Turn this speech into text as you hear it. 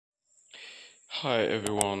Hi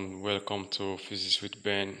everyone, welcome to Physics with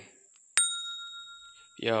Ben.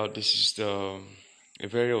 Yeah, this is a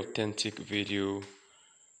very authentic video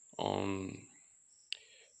on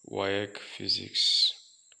WAEC Physics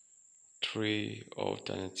 3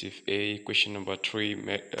 Alternative A, question number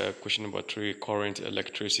 3, current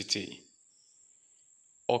electricity.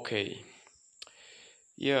 Okay,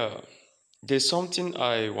 yeah, there's something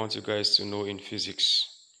I want you guys to know in physics.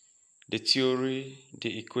 The theory,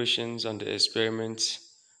 the equations, and the experiments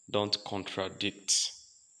don't contradict.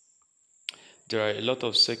 There are a lot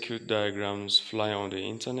of circuit diagrams flying on the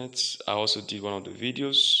internet. I also did one of the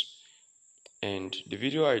videos, and the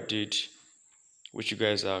video I did, which you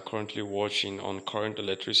guys are currently watching on current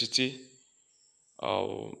electricity,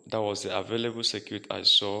 that was the available circuit I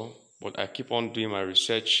saw. But I keep on doing my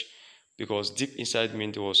research because deep inside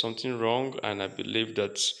me there was something wrong, and I believe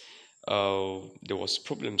that there was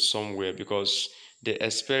problem somewhere because the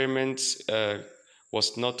experiment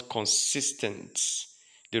was not consistent.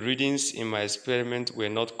 The readings in my experiment were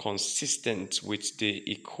not consistent with the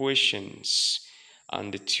equations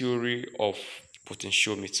and the theory of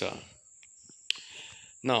potentiometer.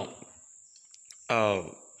 Now,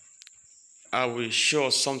 I will show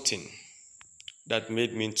something that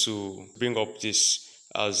made me to bring up this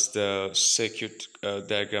as the circuit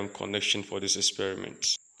diagram connection for this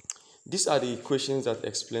experiment. These are the equations that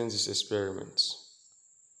explain this experiment.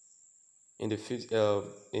 In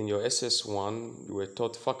your SS1, you were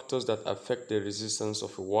taught factors that affect the resistance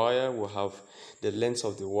of a wire. We have the length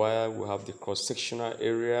of the wire, we have the cross-sectional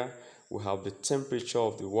area, we have the temperature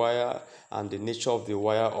of the wire, and the nature of the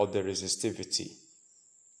wire or the resistivity.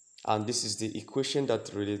 And this is the equation that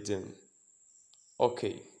relates them.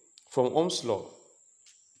 Okay, from Ohm's law,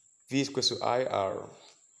 V is equal to IR.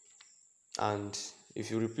 And if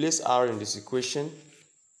you replace R in this equation,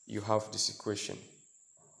 you have this equation.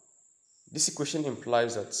 This equation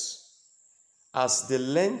implies that as the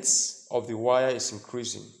length of the wire is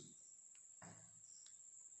increasing,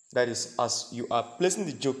 that is, as you are placing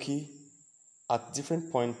the jockey at different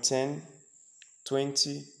points 10,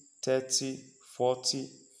 20, 30, 40,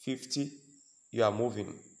 50, you are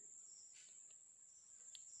moving.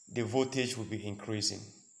 The voltage will be increasing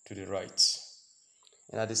to the right.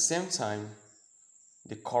 And at the same time,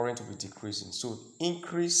 the current will be decreasing. So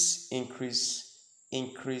increase, increase,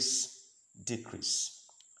 increase, decrease.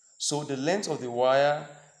 So the length of the wire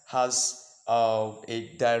has a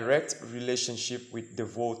direct relationship with the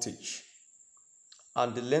voltage,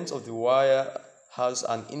 and the length of the wire has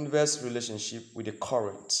an inverse relationship with the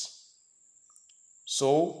current.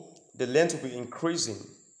 So the length will be increasing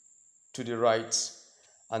to the right,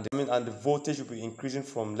 and the voltage will be increasing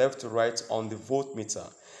from left to right on the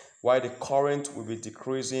voltmeter, while the current will be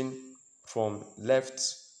decreasing from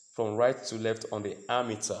right to left on the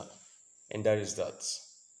ammeter. And that is that.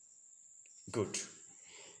 Good.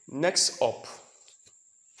 Next up,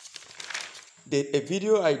 a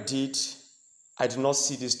video I did not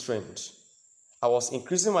see this trend. I was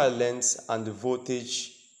increasing my length and the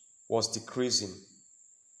voltage was decreasing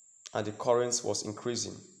and the current was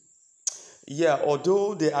increasing. Yeah,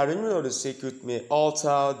 although the arrangement of the circuit may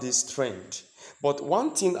alter this trend, but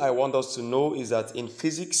one thing I want us to know is that in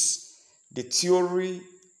physics, the theory,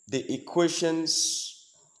 the equations,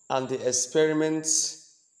 and the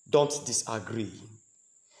experiments don't disagree.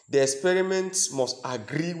 The experiment must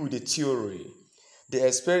agree with the theory. The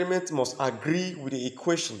experiment must agree with the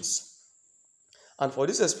equations. And for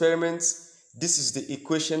this experiment, this is the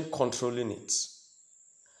equation controlling it.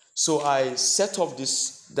 So I set up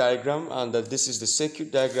this diagram, and this is the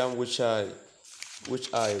circuit diagram which I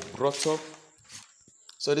brought up.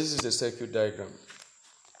 So this is the circuit diagram.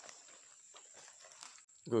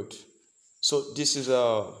 Good. So this is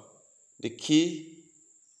the key,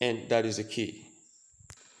 and that is the key.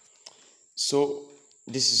 So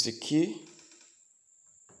this is the key,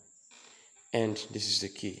 and this is the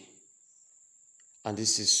key, and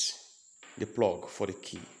this is the plug for the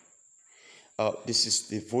key. This is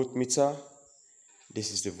the voltmeter.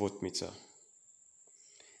 This is the voltmeter.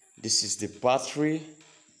 This is the battery.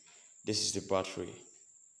 This is the battery.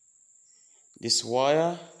 This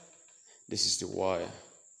wire. This is the wire.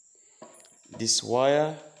 This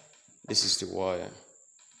wire. This is the wire.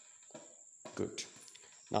 Good.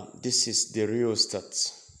 Now this is the rheostat.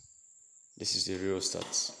 This is the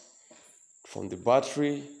rheostat. From the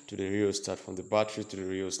battery to the rheostat. From the battery to the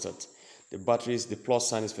rheostat. The battery is the plus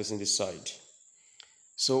sign is facing this side.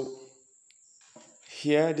 So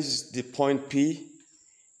here, this is the point P.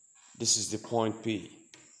 This is the point P.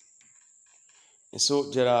 And so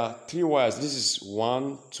there are 3 wires. This is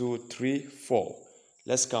 1, 2, 3, 4.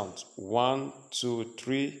 Let's count. 1, 2,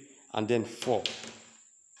 3, and then 4.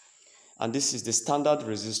 And this is the standard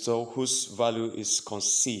resistor whose value is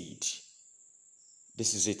concealed.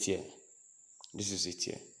 This is it here. This is it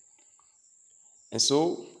here. And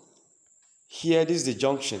so here, this is the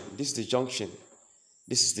junction. This is the junction.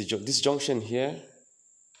 This is this junction here.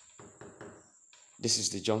 This is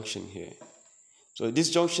the junction here. So this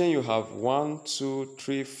junction you have 1, 2,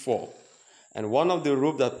 3, 4. And one of the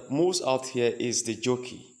rope that moves out here is the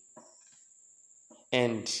jockey.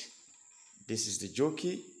 And this is the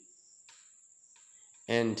jockey.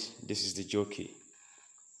 And this is the jockey.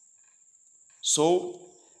 So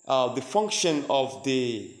the function of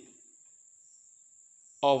the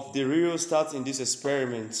rheostat in this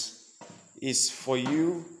experiment is for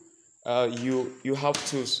you, you have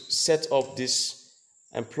to set up this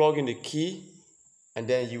and plug in the key, and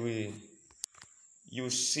then you will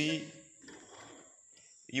see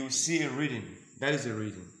a reading. That is a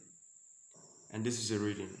reading, and this is a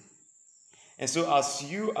reading. And so as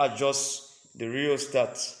you adjust the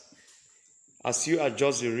rheostat,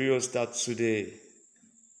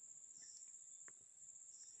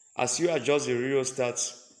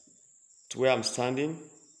 to where I'm standing,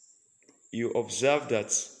 you observe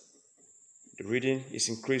that the reading is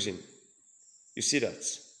increasing. You see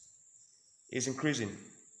that? It's increasing.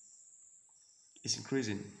 It's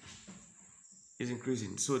increasing. It's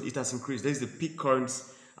increasing. So it has increased. This is the peak current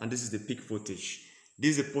and this is the peak voltage.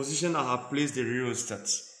 This is the position I have placed the rheostat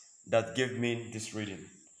that gave me this reading.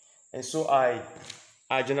 And so I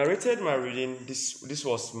generated my reading. This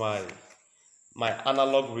was my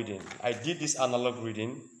analog reading. I did this analog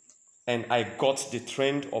reading and I got the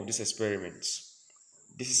trend of this experiment.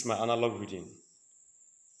 This is my analog reading.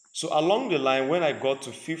 So along the line, when I got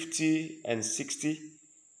to 50 and 60,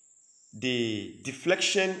 the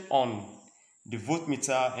deflection on the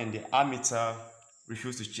voltmeter and the ammeter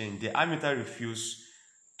refused to change. The ammeter refused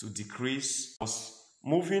to decrease. It was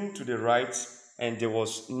moving to the right and there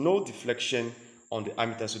was no deflection on the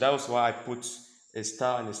ammeter. So that was why I put a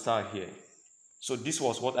star and a star here. So this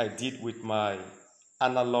was what I did with my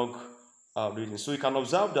analog reading. So you can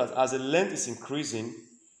observe that as the length is increasing,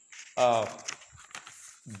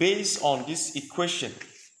 based on this equation,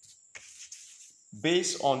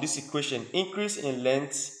 increase in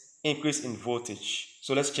length, increase in voltage.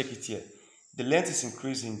 So let's check it here. The length is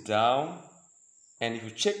increasing down, and if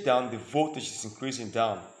you check down, the voltage is increasing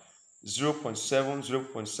down. 0.7,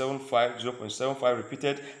 0.75, 0.75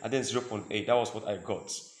 repeated, and then 0.8. That was what I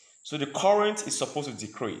got. So the current is supposed to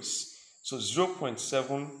decrease. So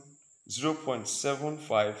 0.7,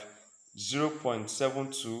 0.75,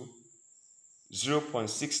 0.72,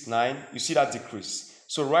 0.69. You see that decrease.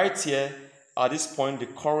 So right here, at this point, the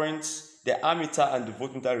current, the ammeter and the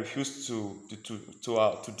voltmeter refuse to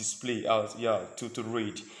display, to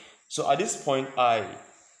read. So at this point, I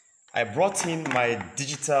brought in my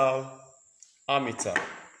digital ammeter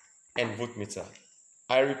and voltmeter.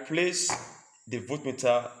 I replaced the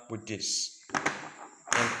voltmeter with this,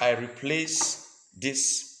 and I replaced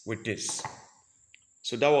this with this.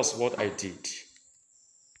 So that was what I did.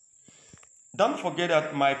 Don't forget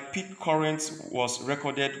that my peak current was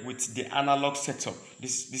recorded with the analog setup.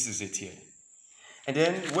 This is it here. And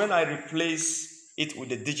then when I replace it with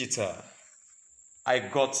the digital, I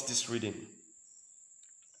got this reading.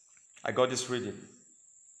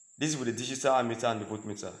 This is with the digital ammeter and the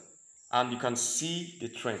voltmeter. And you can see the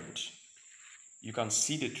trend.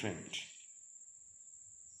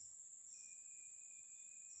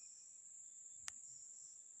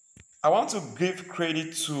 I want to give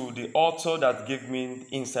credit to the author that gave me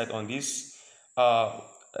insight on this,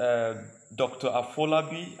 Dr.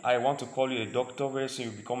 Afolabi. I want to call you a doctor very soon.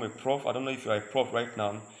 You become a prof. I don't know if you are a prof right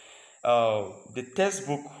now. The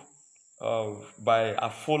textbook by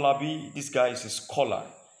Afolabi, this guy is a scholar.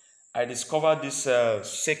 I discovered this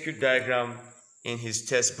circuit diagram in his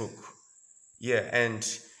textbook. Yeah, and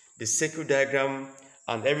the circuit diagram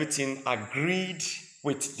and everything agreed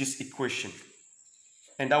with this equation.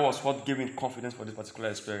 And that was what gave me confidence for this particular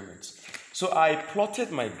experiment. So I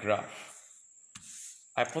plotted my graph.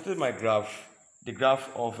 The graph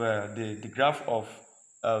of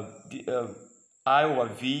I over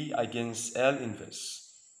V against L inverse.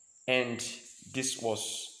 And this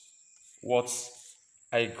was what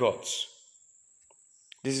I got.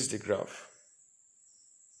 This is the graph.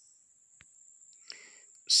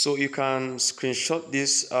 So you can screenshot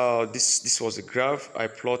this. This was the graph I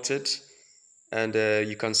plotted. And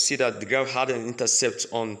you can see that the graph had an intercept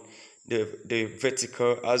on the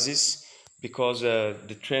vertical axis because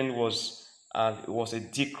the trend was a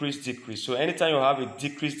decrease. So anytime you have a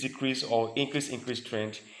decrease or increase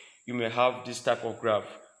trend, you may have this type of graph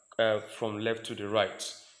from left to the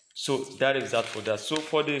right. So that is that for that. So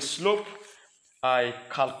for the slope, I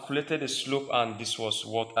calculated the slope and this was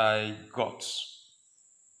what I got.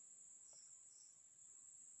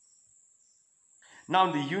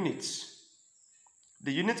 Now the unit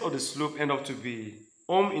of the slope end up to be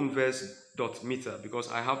ohm inverse dot meter, because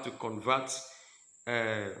I have to convert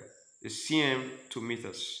the cm to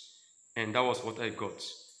meters, and that was what I got.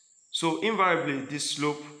 So invariably this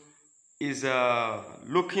slope is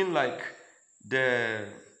looking like the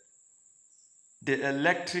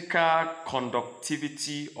electrical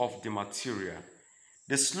conductivity of the material.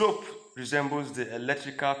 The slope resembles the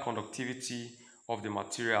electrical conductivity of the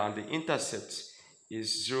material, and the intercept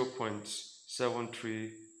is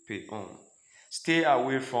 0.73 per ohm. Stay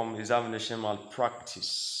away from examination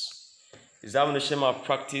malpractice. Examination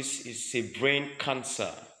malpractice is a brain cancer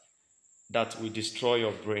that will destroy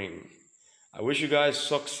your brain. I wish you guys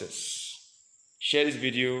success. Share this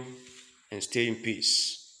video and stay in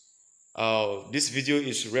peace. This video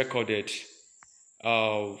is recorded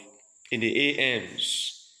in the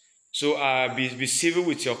AMs. So be civil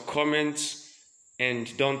with your comments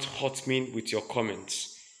and don't hurt me with your comments.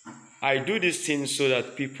 I do these things so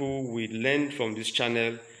that people will learn from this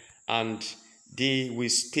channel and they will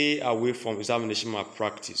stay away from examination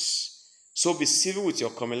malpractice. So be civil with your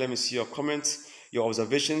comment. Let me see your comments, your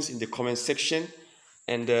observations in the comment section,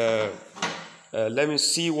 and let me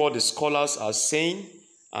see what the scholars are saying.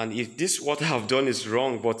 And if this what I have done is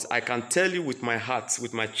wrong, but I can tell you with my heart,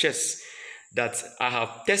 with my chest, that I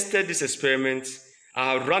have tested this experiment,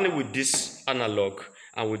 I have run it with this analog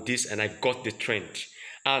and with this, and I got the trend.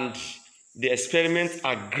 And the experiment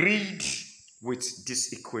agreed with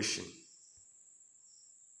this equation.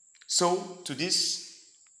 So to this,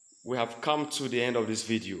 we have come to the end of this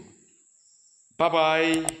video.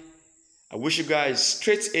 Bye-bye. I wish you guys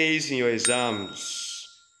straight A's in your exams.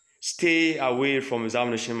 Stay away from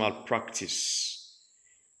examination malpractice.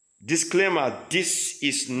 Disclaimer, this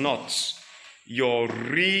is not your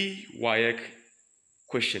real WAEC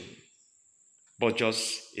question, but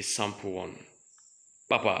just a sample one.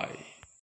 Bye-bye.